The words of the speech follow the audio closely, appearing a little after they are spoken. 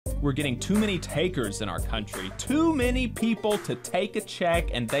we're getting too many takers in our country. Too many people to take a check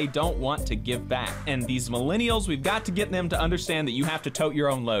and they don't want to give back. And these millennials, we've got to get them to understand that you have to tote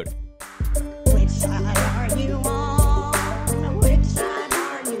your own load. Which side are you on? Which side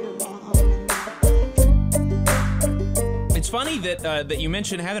are you on? It's funny that that you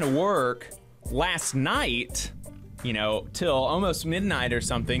mentioned having to work last night, you know, till almost midnight or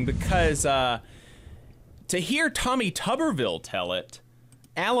something, because to hear Tommy Tuberville tell it,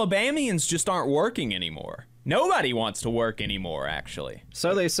 Alabamians just aren't working anymore. Nobody wants to work anymore, actually.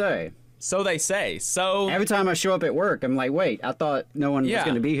 So they say. So they say. So every time I show up at work, I'm like, wait, I thought no one was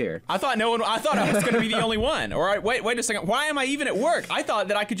going to be here. I thought I was going to be the only one. All right, wait a second. Why am I even at work? I thought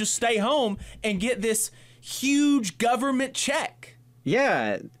that I could just stay home and get this huge government check.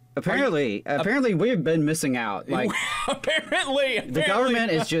 Yeah. Apparently we've been missing out. Like, apparently, the government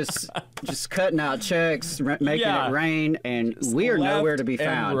is just cutting out checks, making it rain, and we are nowhere to be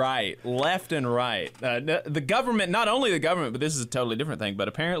found. Left and right. The government, not only the government, but this is a totally different thing. But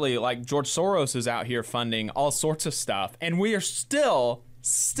apparently, like, George Soros is out here funding all sorts of stuff, and we are still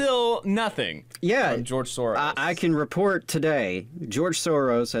nothing. Yeah, from George Soros. I can report today, George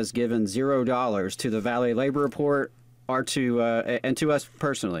Soros has given $0 to the Valley Labor Report. Or to and to us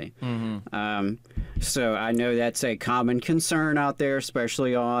personally. Mm-hmm. So I know that's a common concern out there,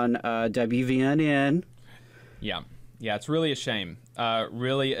 especially on WVNN. Yeah, it's really a shame.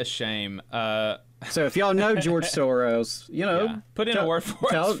 Really a shame. So if y'all know George Soros, you know, put in a word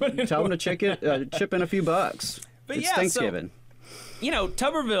for us. Tell him to chip in a few bucks. But it's Thanksgiving. So, you know,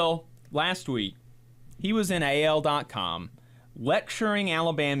 Tuberville last week, he was in AL.com lecturing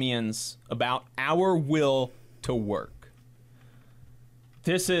Alabamians about our will to work.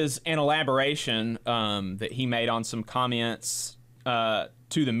 This is an elaboration that he made on some comments to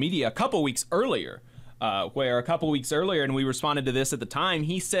the media a couple weeks earlier, and we responded to this at the time.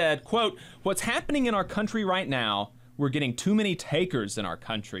 He said, quote, "What's happening in our country right now, we're getting too many takers in our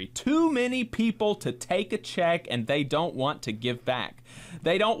country. Too many people to take a check and they don't want to give back.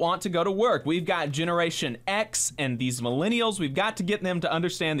 They don't want to go to work. We've got Generation X and these millennials. We've got to get them to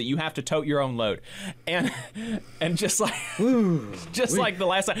understand that you have to tote your own load." And just like like the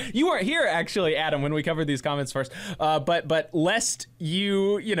last time, you weren't here actually, Adam, when we covered these comments first. But lest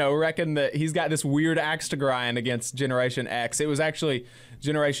you reckon that he's got this weird axe to grind against Generation X, it was actually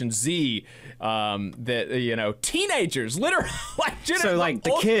Generation Z, that teenagers, literally, like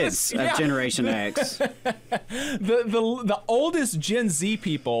the kids of Generation X. the oldest Gen Z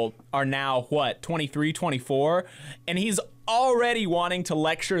people are now what, 23, 24, and he's already wanting to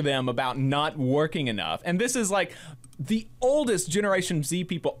lecture them about not working enough. And this is like the oldest Generation Z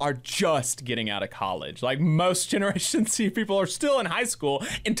people are just getting out of college. Like most Generation Z people are still in high school.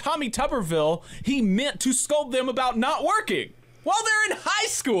 And Tommy Tuberville, he meant to scold them about not working while they're in high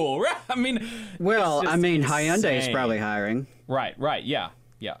school, right? I mean, Hyundai is probably hiring. Right, yeah.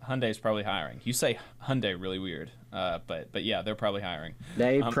 Hyundai's probably hiring. You say Hyundai really weird, but yeah, they're probably hiring.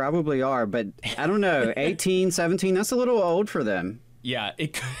 They probably are, but I don't know, 18, 17, that's a little old for them. Yeah,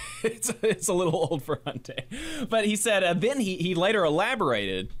 it's a little old for Hyundai. But he said, then he later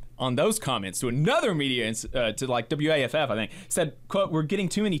elaborated on those comments to another media, to like WAFF, I think, said, quote, "We're getting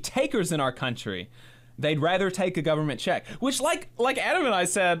too many takers in our country. They'd rather take a government check," which like Adam and I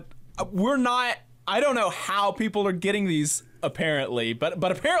said, we're not, I don't know how people are getting these apparently, but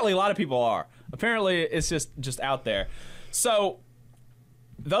apparently a lot of people are. Apparently it's just out there. So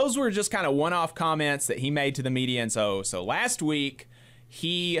those were just kind of one-off comments that he made to the media. And so last week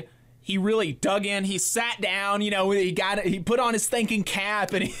he really dug in. He sat down, he put on his thinking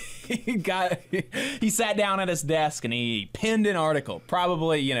cap, and he sat down at his desk and he penned an article,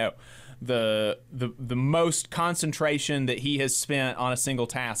 probably, the most concentration that he has spent on a single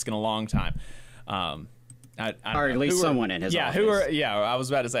task in a long time. Or at least someone in his office. I was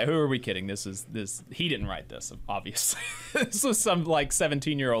about to say, who are we kidding? He didn't write this, obviously. This was some like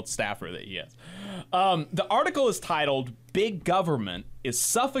 17-year-old staffer that he has. The article is titled, "Big Government is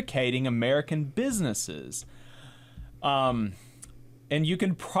Suffocating American Businesses." And you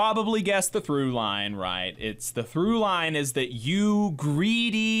can probably guess the through line, right? The through line is that you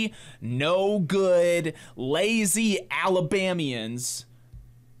greedy, no good, lazy Alabamians,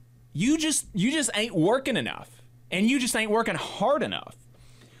 you just ain't working enough, and you just ain't working hard enough,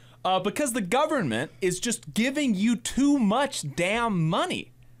 because the government is just giving you too much damn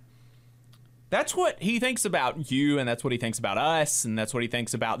money. That's what he thinks about you, and that's what he thinks about us, and that's what he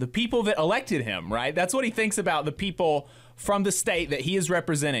thinks about the people that elected him, right? That's what he thinks about the people from the state that he is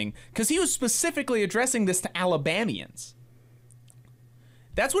representing, because he was specifically addressing this to Alabamians.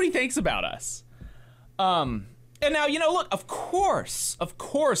 That's what he thinks about us. And now, look, of course,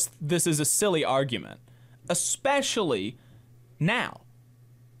 this is a silly argument, especially now,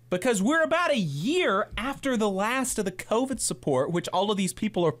 because we're about a year after the last of the COVID support, which all of these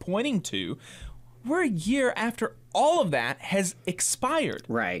people are pointing to. We're a year after all of that has expired.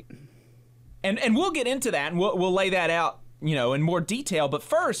 Right. And we'll get into that, and we'll lay that out, in more detail. But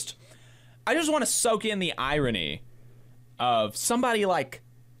first, I just want to soak in the irony of somebody like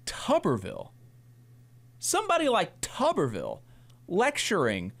Tuberville. Somebody like Tuberville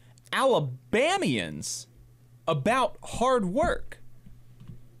lecturing Alabamians about hard work.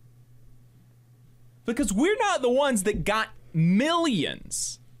 Because we're not the ones that got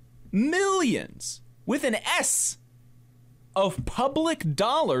millions with an S of public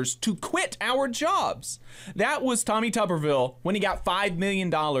dollars to quit our jobs. That was Tommy Tuberville when he got $5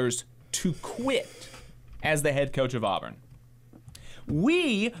 million to quit as the head coach of Auburn.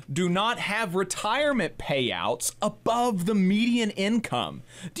 We do not have retirement payouts above the median income.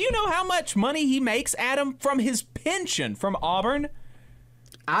 Do you know how much money he makes, Adam, from his pension from Auburn?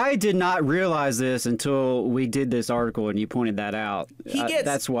 I did not realize this until we did this article and you pointed that out.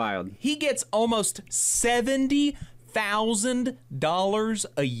 That's wild. He gets almost $70,000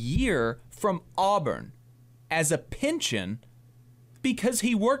 a year from Auburn as a pension because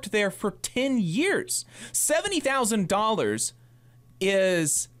he worked there for 10 years. $70,000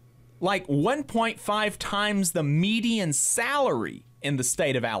 is like 1.5 times the median salary in the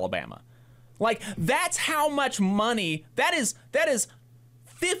state of Alabama. Like, that's how much money, that is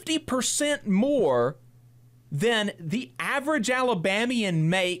 50% more than the average Alabamian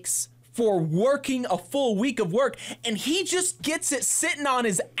makes for working a full week of work, and he just gets it sitting on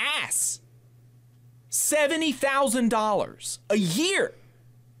his ass. $70,000 a year.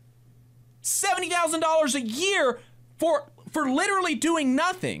 $70,000 a year for literally doing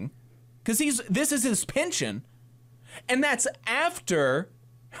nothing, because this is his pension, and that's after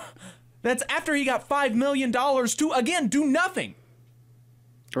he got $5 million to again do nothing.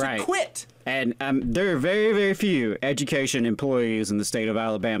 Right. To quit. And there are very, very few education employees in the state of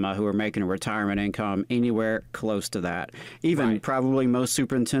Alabama who are making a retirement income anywhere close to that. Even probably most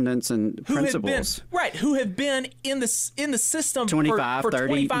superintendents and principals. Who have been in the system 25, for 30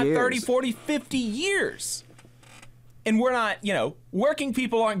 25, years. 30, 40, 50 years. And we're not, working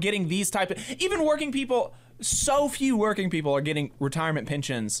people aren't getting these type of, even working people, so few working people are getting retirement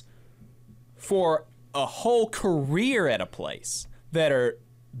pensions for a whole career at a place that are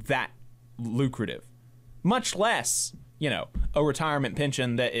that lucrative, much less, a retirement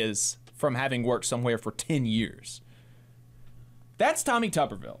pension that is from having worked somewhere for 10 years. That's Tommy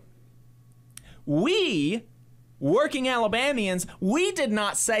Tuberville. We, working Alabamians, we did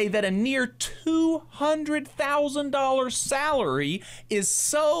not say that a near $200,000 salary is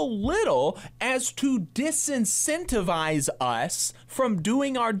so little as to disincentivize us from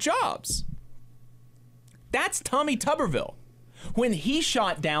doing our jobs. That's Tommy Tuberville when he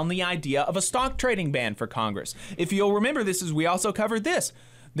shot down the idea of a stock trading ban for Congress. If you'll remember, we also covered this.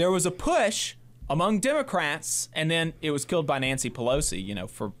 There was a push among Democrats, and then it was killed by Nancy Pelosi,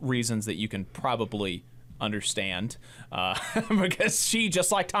 for reasons that you can probably understand, because she,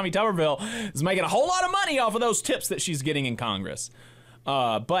 just like Tommy Tuberville, is making a whole lot of money off of those tips that she's getting in Congress.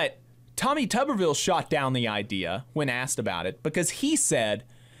 But Tommy Tuberville shot down the idea when asked about it because he said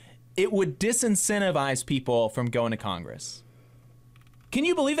it would disincentivize people from going to Congress. Can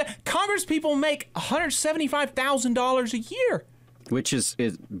you believe that? Congress people make $175,000 a year. Which is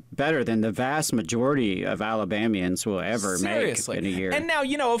better than the vast majority of Alabamians will ever make in a year. And now,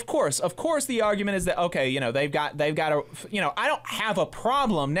 of course, the argument is that, okay, they've got a, I don't have a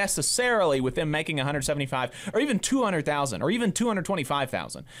problem necessarily with them making 175 or even 200,000 or even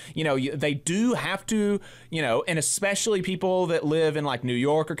 225,000. They do have to, and especially people that live in like New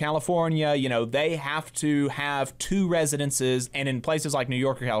York or California, they have to have two residences, and in places like New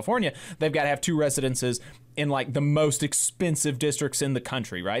York or California, they've got to have two residences in like the most expensive districts in the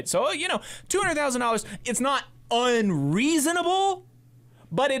country, right? So, $200,000, it's not unreasonable,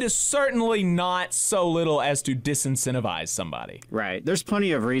 but it is certainly not so little as to disincentivize somebody. Right. There's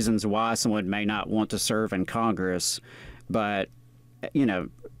plenty of reasons why someone may not want to serve in Congress, but,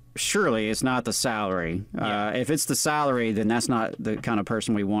 surely it's not the salary. Yeah. If it's the salary, then that's not the kind of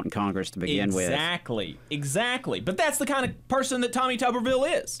person we want in Congress to begin with. Exactly. But that's the kind of person that Tommy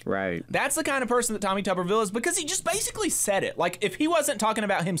Tuberville is. Right. That's the kind of person that Tommy Tuberville is, because he just basically said it. Like, if he wasn't talking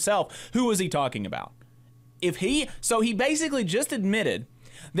about himself, who was he talking about? So he basically just admitted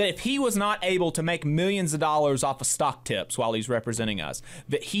that if he was not able to make millions of dollars off of stock tips while he's representing us,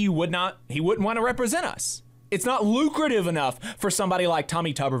 that he wouldn't want to represent us. It's not lucrative enough for somebody like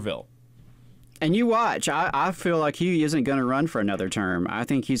Tommy Tuberville. And you watch. I feel like he isn't going to run for another term. I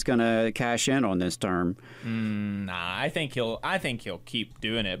think he's going to cash in on this term. Nah, I think he'll keep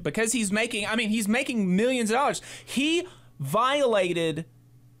doing it because he's making. I mean, he's making millions of dollars. He violated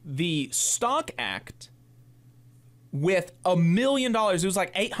the Stock Act with $1 million. It was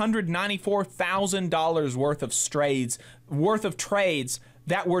like $894,000 worth of trades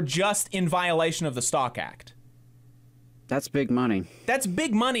that were just in violation of the Stock Act. That's big money. That's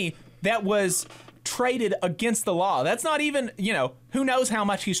big money that was traded against the law. That's not even, who knows how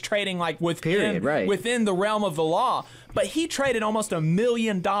much he's trading like within the realm of the law. But he traded almost $1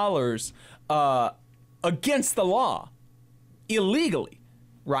 million against the law, illegally,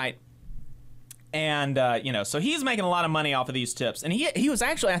 right? And, so he's making a lot of money off of these tips. And he was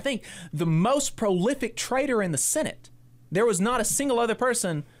actually, I think, the most prolific trader in the Senate. There was not a single other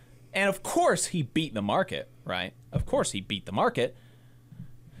person. And, of course, he beat the market, right? Of course he beat the market.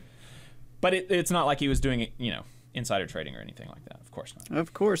 But it's not like he was doing it, insider trading or anything like that. Of course not.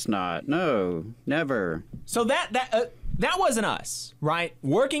 Of course not. No, never. So that wasn't us, right?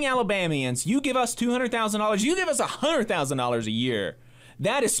 Working Alabamians, you give us $200,000, you give us $100,000 a year.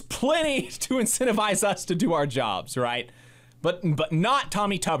 That is plenty to incentivize us to do our jobs, right? But not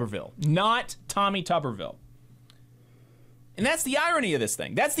Tommy Tuberville. Not Tommy Tuberville. And that's the irony of this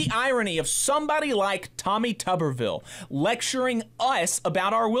thing. That's the irony of somebody like Tommy Tuberville lecturing us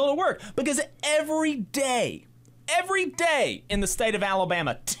about our will to work. Because every day in the state of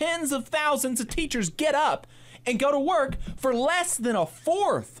Alabama, tens of thousands of teachers get up and go to work for less than a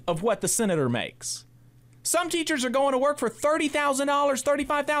fourth of what the senator makes. Some teachers are going to work for $30,000,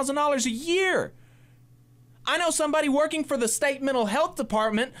 $35,000 a year. I know somebody working for the state mental health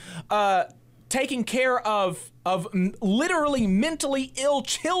department taking care of literally mentally ill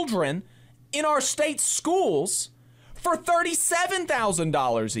children in our state schools for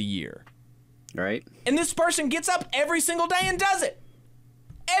 $37,000 a year. Right. And this person gets up every single day and does it.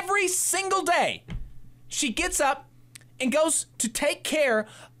 Every single day. She gets up and goes to take care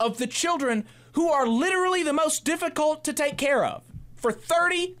of the children who are literally the most difficult to take care of for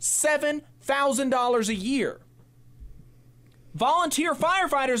 $37,000 a year. Volunteer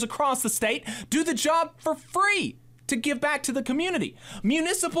firefighters across the state do the job for free to give back to the community.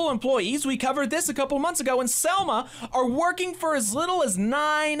 Municipal employees, we covered this a couple months ago in Selma, are working for as little as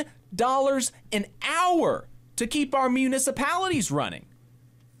 $9 an hour to keep our municipalities running.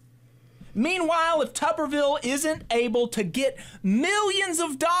 Meanwhile, if Tuberville isn't able to get millions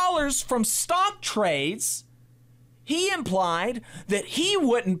of dollars from stock trades, he implied that he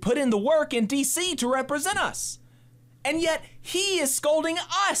wouldn't put in the work in D.C. to represent us. And yet, he is scolding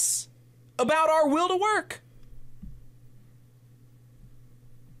us about our will to work.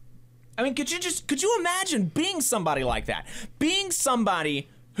 I mean, could you imagine being somebody like that? Being somebody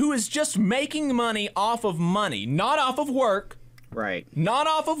who is just making money off of money, not off of work. Right. Not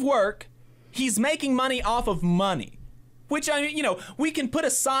off of work. He's making money off of money. Which, I mean, we can put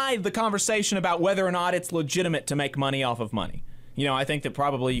aside the conversation about whether or not it's legitimate to make money off of money. I think that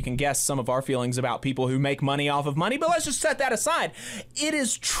probably you can guess some of our feelings about people who make money off of money, but let's just set that aside. It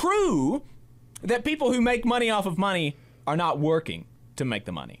is true that people who make money off of money are not working to make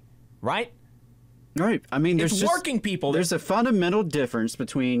the money, right? Right. I mean, it's working people. There's a fundamental difference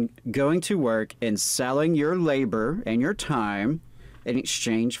between going to work and selling your labor and your time in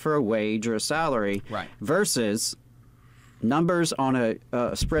exchange for a wage or a salary, right, versus numbers on a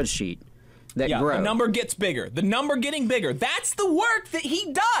spreadsheet. That grow. The number gets bigger. The number getting bigger. That's the work that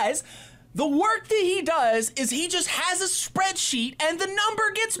he does. The work that he does is he just has a spreadsheet and the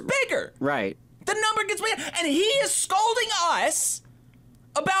number gets bigger. Right. The number gets bigger. And he is scolding us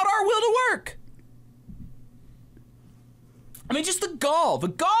about our will to work. I mean, just the gall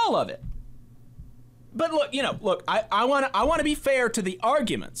of it. But look, I want to be fair to the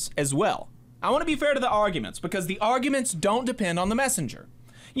arguments as well. I want to be fair to the arguments because the arguments don't depend on the messenger.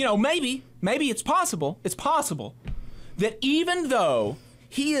 Maybe it's possible that even though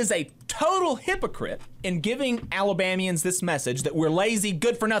he is a total hypocrite in giving Alabamians this message that we're lazy,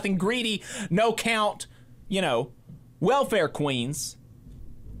 good for nothing, greedy, no count, welfare queens,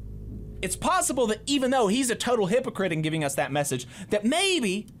 it's possible that even though he's a total hypocrite in giving us that message, that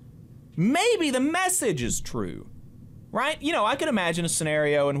maybe the message is true, right? I could imagine a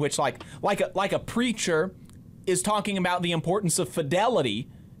scenario in which like a preacher is talking about the importance of fidelity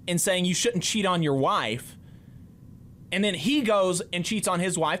and saying you shouldn't cheat on your wife, and then he goes and cheats on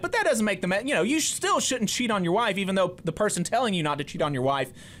his wife, but that doesn't make the you still shouldn't cheat on your wife even though the person telling you not to cheat on your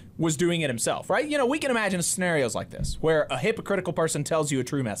wife was doing it himself, right? We can imagine scenarios like this where a hypocritical person tells you a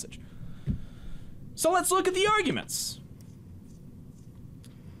true message. So let's look at the arguments.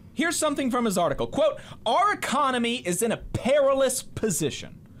 Here's something from his article. Quote, our economy is in a perilous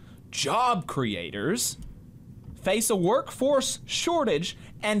position. Job creators face a workforce shortage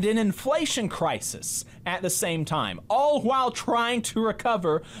and an inflation crisis at the same time, all while trying to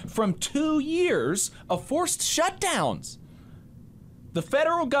recover from 2 years of forced shutdowns. The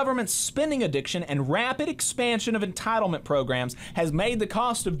federal government's spending addiction and rapid expansion of entitlement programs has made the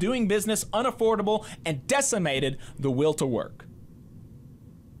cost of doing business unaffordable and decimated the will to work.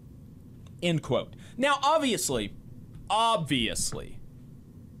 End quote. Now, obviously,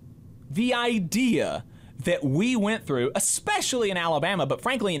 the idea that we went through, especially in Alabama, but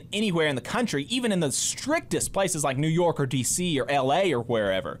frankly in anywhere in the country, even in the strictest places like New York or DC or LA or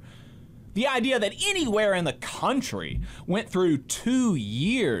wherever, the idea that anywhere in the country went through 2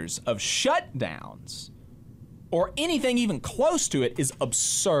 years of shutdowns or anything even close to it is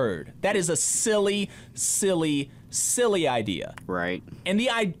absurd. That is a silly, silly, silly idea. Right. And the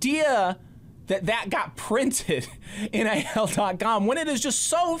idea that got printed in AL.com, when it is just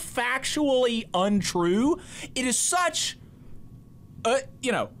so factually untrue, it is such,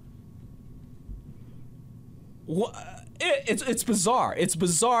 it's bizarre. It's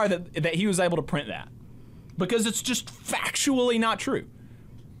bizarre that he was able to print that because it's just factually not true.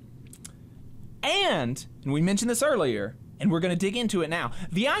 And we mentioned this earlier, and we're going to dig into it now,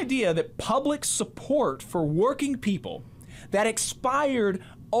 the idea that public support for working people that expired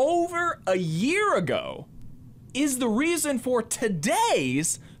over a year ago is the reason for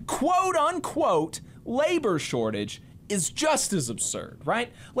today's quote-unquote labor shortage is just as absurd,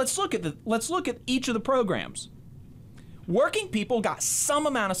 right? Let's look at each of the programs. Working people got some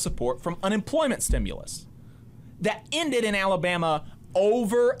amount of support from unemployment stimulus that ended in Alabama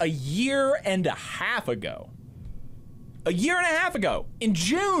over a year and a half ago. A year and a half ago, in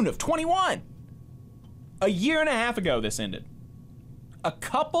June of 21. A year and a half ago this ended. A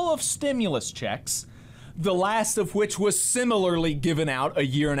couple of stimulus checks, the last of which was similarly given out a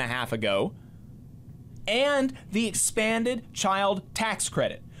year and a half ago, and the expanded child tax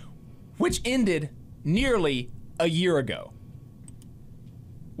credit, which ended nearly a year ago.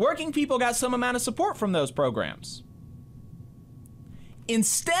 Working people got some amount of support from those programs.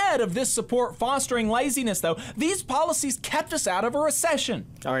 Instead of this support fostering laziness, though, these policies kept us out of a recession.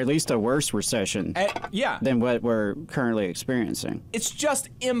 Or at least a worse recession than what we're currently experiencing. It's just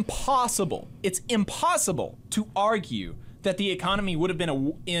impossible. It's impossible to argue that the economy would have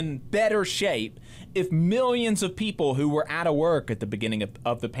been in better shape if millions of people who were out of work at the beginning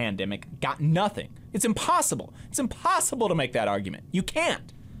of the pandemic got nothing. It's impossible. It's impossible to make that argument. You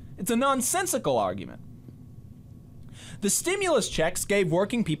can't. It's a nonsensical argument. The stimulus checks gave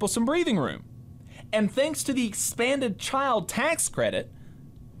working people some breathing room. And thanks to the expanded child tax credit,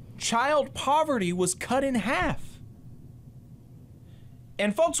 child poverty was cut in half.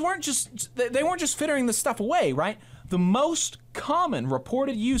 And folks weren't just frittering this stuff away, right? The most common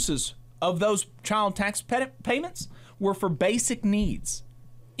reported uses of those child tax payments were for basic needs,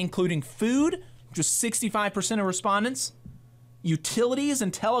 including food, which was 65% of respondents, utilities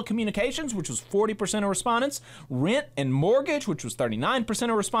and telecommunications, which was 40% of respondents, rent and mortgage, which was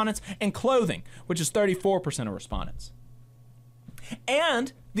 39% of respondents, and clothing, which is 34% of respondents.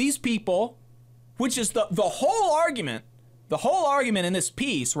 And these people, which is the whole argument in this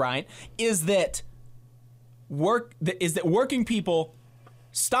piece, right, is that working people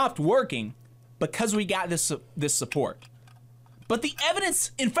stopped working because we got this support. But the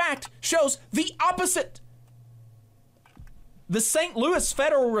evidence, in fact, shows the opposite. The St. Louis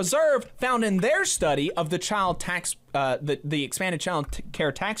Federal Reserve found in their study of the child tax, the expanded child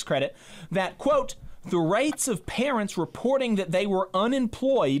care tax credit, that, quote, the rates of parents reporting that they were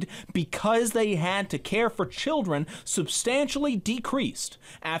unemployed because they had to care for children substantially decreased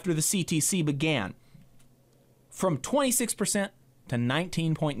after the CTC began, from 26% to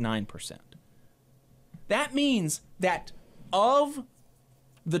 19.9%. That means that of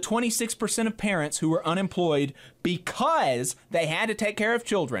the 26% of parents who were unemployed because they had to take care of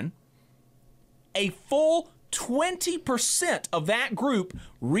children, a full 20% of that group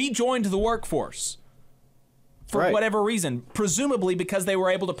rejoined the workforce for whatever reason, presumably because they were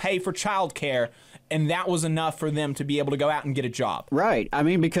able to pay for childcare, and that was enough for them to be able to go out and get a job. Right. I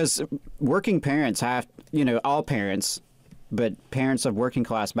mean, because working parents have, all parents, but parents of working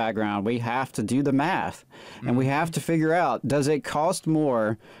class background, we have to do the math, and we have to figure out, does it cost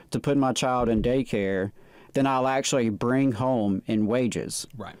more to put my child in daycare than I'll actually bring home in wages?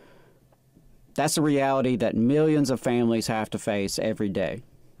 Right. That's a reality that millions of families have to face every day.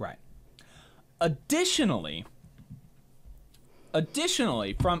 Right. Additionally,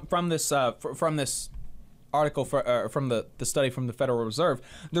 from this article from the study from the Federal Reserve,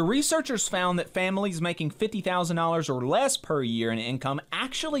 the researchers found that families making $50,000 or less per year in income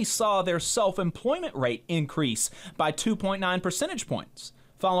actually saw their self-employment rate increase by 2.9 percentage points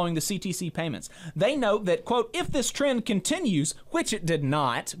following the CTC payments. They note that, quote, if this trend continues, which it did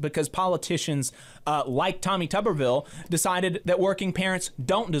not, because politicians like Tommy Tuberville decided that working parents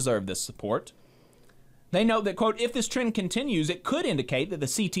don't deserve this support. They note that, quote, if this trend continues, it could indicate that the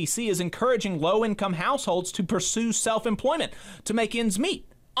CTC is encouraging low-income households to pursue self-employment to make ends meet.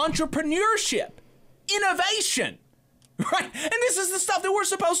 Entrepreneurship, innovation, right? And this is the stuff that we're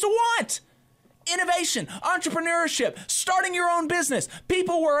supposed to want. Innovation, entrepreneurship, starting your own business.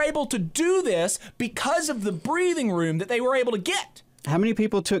 People were able to do this because of the breathing room that they were able to get. How many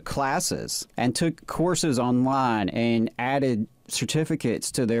people took classes and took courses online and added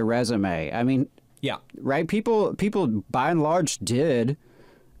certificates to their resume? I mean, yeah, right? People by and large did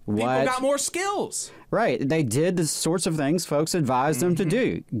what... People got more skills. Right. They did the sorts of things folks advised them to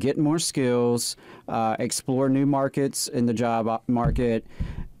do. Get more skills, explore new markets in the job market,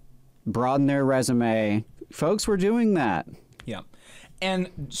 broaden their resume. Folks were doing that. Yeah. And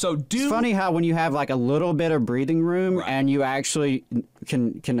so It's funny how when you have like a little bit of breathing room Right. and you actually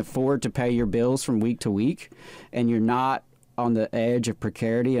can afford to pay your bills from week to week and you're not on the edge of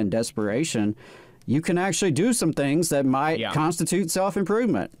precarity and desperation, you can actually do some things that might constitute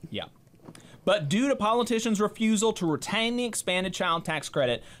self-improvement. Yeah. But due to politicians' refusal to retain the expanded child tax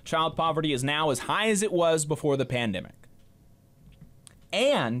credit, child poverty is now as high as it was before the pandemic.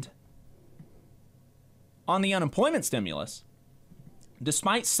 And on the unemployment stimulus,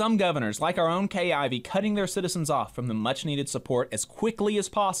 despite some governors, like our own Kay Ivey, cutting their citizens off from the much-needed support as quickly as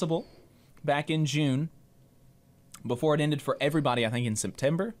possible back in June, before it ended for everybody, I think in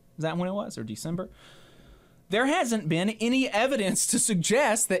September, is that when it was, or December? There hasn't been any evidence to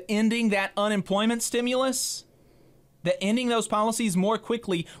suggest that ending that unemployment stimulus, that ending those policies more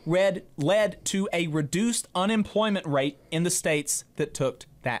quickly led to a reduced unemployment rate in the states that took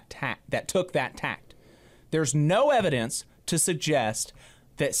that tact. There's no evidence to suggest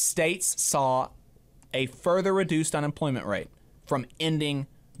that states saw a further reduced unemployment rate from ending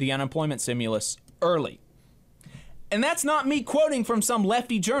the unemployment stimulus early. And that's not me quoting from some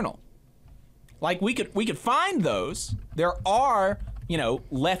lefty journal. Like we could find those. There are,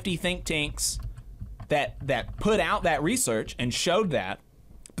 lefty think tanks that put out that research and showed that.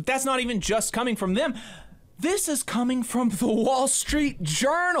 But that's not even just coming from them. This is coming from the Wall Street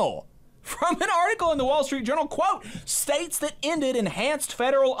Journal. From an article in the Wall Street Journal, quote, states that ended enhanced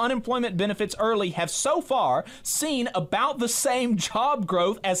federal unemployment benefits early have so far seen about the same job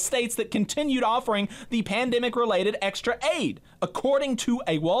growth as states that continued offering the pandemic-related extra aid, according to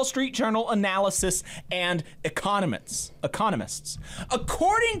a Wall Street Journal analysis and economists.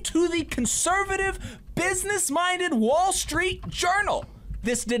 According to the conservative, business-minded Wall Street Journal,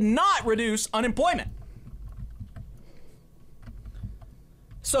 this did not reduce unemployment.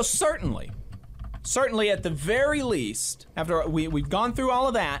 So certainly at the very least, after we've gone through all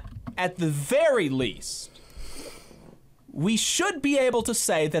of that, at the very least, we should be able to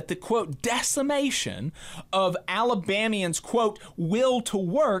say that the, quote, decimation of Alabamians', quote, will to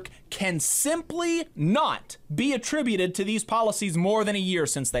work can simply not be attributed to these policies more than a year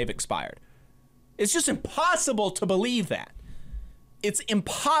since they've expired. It's just impossible to believe that. It's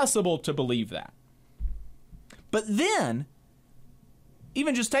impossible to believe that. But then,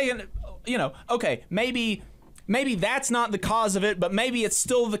 even just taking, okay, maybe that's not the cause of it, but maybe it's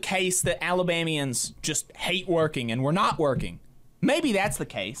still the case that Alabamians just hate working and we're not working. Maybe that's the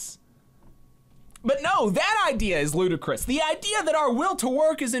case. But no, that idea is ludicrous. The idea that our will to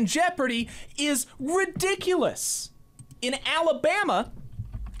work is in jeopardy is ridiculous. In Alabama,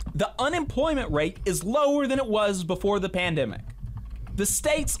 the unemployment rate is lower than it was before the pandemic. The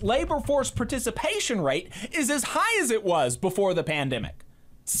state's labor force participation rate is as high as it was before the pandemic.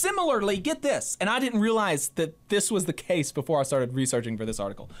 Similarly, get this, and I didn't realize that this was the case before I started researching for this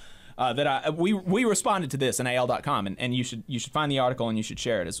article. We responded to this in AL.com, and you should find the article and you should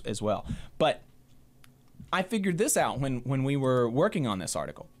share it as well. But I figured this out when we were working on this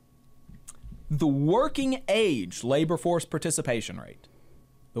article. The working age labor force participation rate.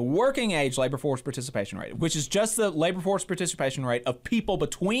 The working age labor force participation rate, which is just the labor force participation rate of people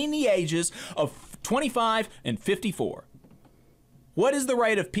between the ages of 25 and 54. What is the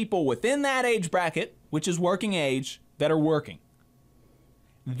rate of people within that age bracket, which is working age, that are working?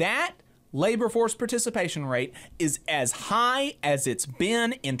 That labor force participation rate is as high as it's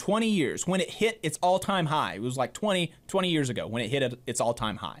been in 20 years, when it hit its all-time high. It was like 20 years ago when it hit its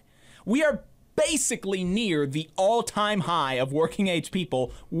all-time high. We are basically near the all-time high of working age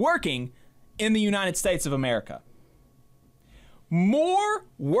people working in the United States of America. More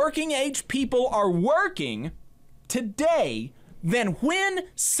working age people are working today than when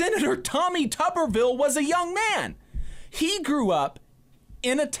Senator Tommy Tuberville was a young man. He grew up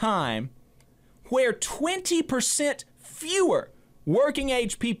in a time where 20% fewer working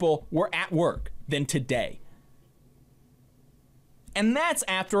age people were at work than today. And that's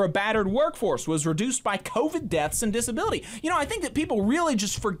after a battered workforce was reduced by COVID deaths and disability. You know, I think that people really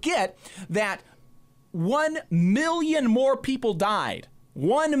just forget that 1 million more people died.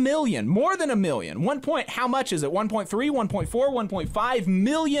 1 million, more than a million. How much is it? 1.3, 1.4, 1.5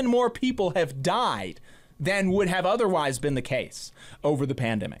 million more people have died than would have otherwise been the case over the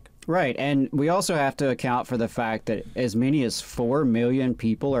pandemic. Right, and we also have to account for the fact that as many as 4 million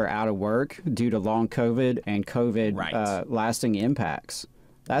people are out of work due to long COVID and COVID lasting impacts.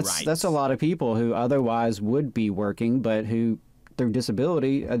 That's a lot of people who otherwise would be working, but who through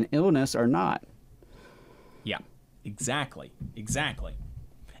disability and illness are not. Yeah, exactly.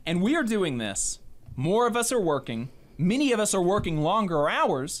 And we are doing this. More of us are working. Many of us are working longer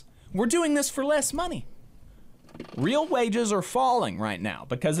hours. We're doing this for less money. Real wages are falling right now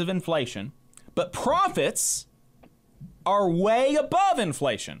because of inflation, but profits are way above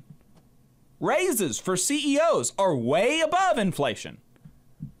inflation. Raises for CEOs are way above inflation.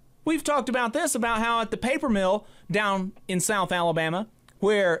 We've talked about this, about how at the paper mill down in South Alabama,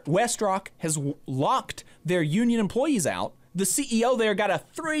 where WestRock has locked their union employees out, the CEO there got a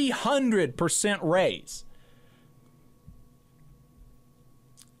 300% raise.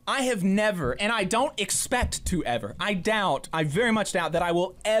 I have never, and I don't expect to ever, I very much doubt that I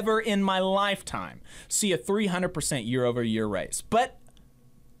will ever in my lifetime see a 300% year-over-year raise. But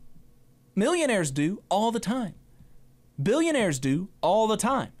millionaires do all the time. Billionaires do all the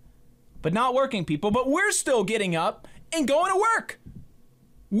time. But not working people, but we're still getting up and going to work.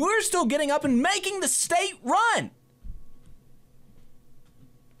 We're still getting up and making the state run.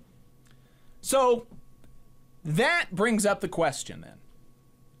 So that brings up the question then.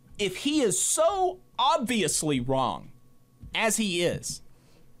 If he is so obviously wrong as he is,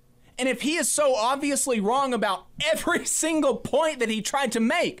 and if he is so obviously wrong about every single point that he tried to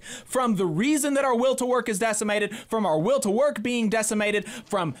make, from the reason that our will to work is decimated, from our will to work being decimated,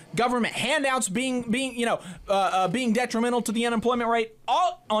 from government handouts being detrimental to the unemployment rate,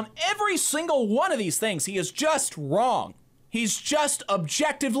 on every single one of these things, he is just wrong. He's just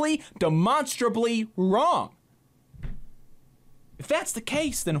objectively, demonstrably wrong. If that's the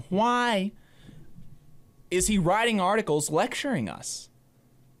case, then why is he writing articles lecturing us?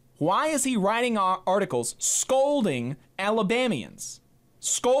 Why is he writing articles scolding Alabamians,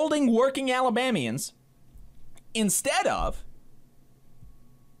 scolding working Alabamians, instead of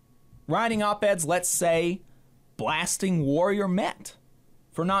writing op-eds, let's say, blasting Warrior Met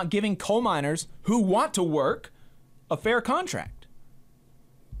for not giving coal miners who want to work a fair contract?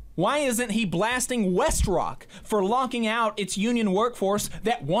 Why isn't he blasting WestRock for locking out its union workforce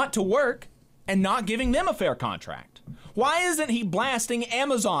that want to work and not giving them a fair contract? Why isn't he blasting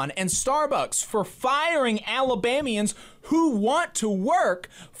Amazon and Starbucks for firing Alabamians who want to work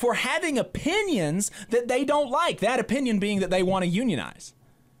for having opinions that they don't like? That opinion being that they want to unionize.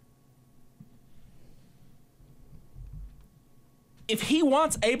 If he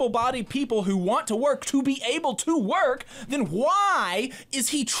wants able-bodied people who want to work to be able to work, then why is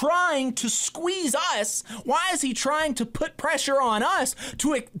he trying to squeeze us? Why is he trying to put pressure on us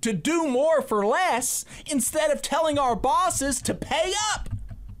to do more for less instead of telling our bosses to pay up?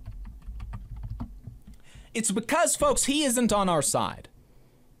 It's because, folks, he isn't on our side.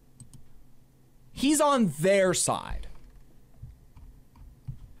 He's on their side.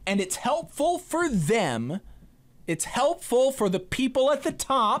 And it's helpful for them. It's helpful for the people at the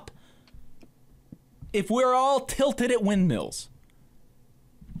top if we're all tilted at windmills.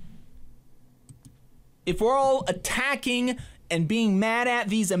 If we're all attacking and being mad at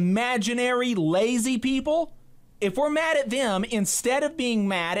these imaginary lazy people, if we're mad at them instead of being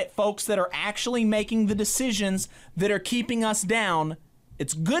mad at folks that are actually making the decisions that are keeping us down,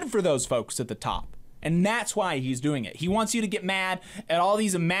 it's good for those folks at the top. And that's why he's doing it. He wants you to get mad at all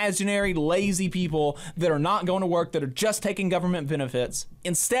these imaginary lazy people that are not going to work, that are just taking government benefits,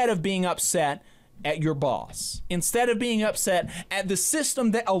 instead of being upset at your boss, instead of being upset at the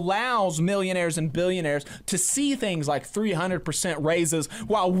system that allows millionaires and billionaires to see things like 300% raises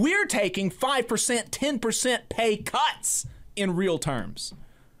while we're taking 5%, 10% pay cuts in real terms.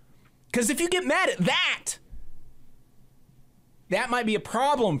 Because if you get mad at that, that might be a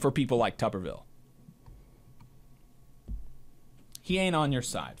problem for people like Tuberville. He ain't on your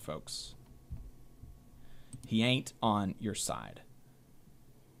side, folks. He ain't on your side.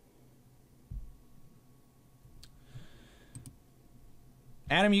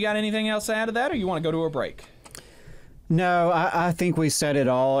 Adam, you got anything else to add to that, or you want to go to a break? No, I think we said it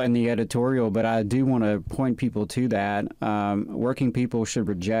all in the editorial, but I do want to point people to that. Working people should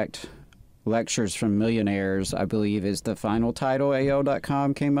reject lectures from millionaires, I believe, is the final title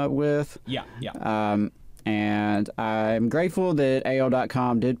AL.com came up with. Yeah. And I'm grateful that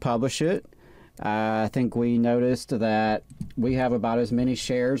AL.com did publish it. I think we noticed that we have about as many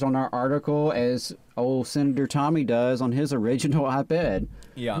shares on our article as old Senator Tommy does on his original op-ed.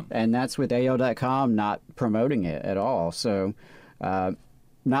 Yeah. And that's with AL.com not promoting it at all. So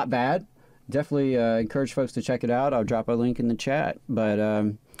not bad. Definitely encourage folks to check it out. I'll drop a link in the chat. But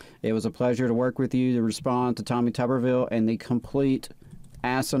it was a pleasure to work with you to respond to Tommy Tuberville and the complete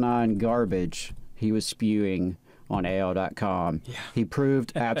asinine garbage he was spewing on AL.com. Yeah. He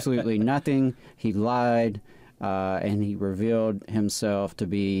proved absolutely nothing. He lied, and he revealed himself to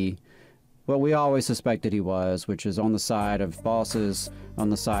be what we always suspected he was, which is on the side of bosses, on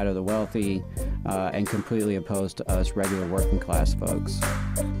the side of the wealthy, and completely opposed to us regular working class folks.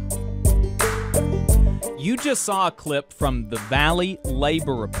 You just saw a clip from the Valley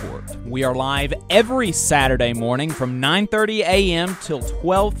Labor Report. We are live every Saturday morning from 9:30 a.m. till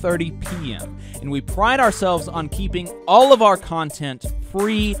 12:30 p.m. And we pride ourselves on keeping all of our content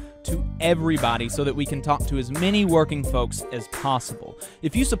free to everybody so that we can talk to as many working folks as possible.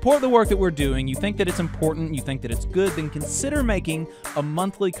 If you support the work that we're doing, you think that it's important, you think that it's good, then consider making a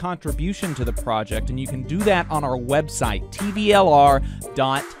monthly contribution to the project, and you can do that on our website, tvlr.fm.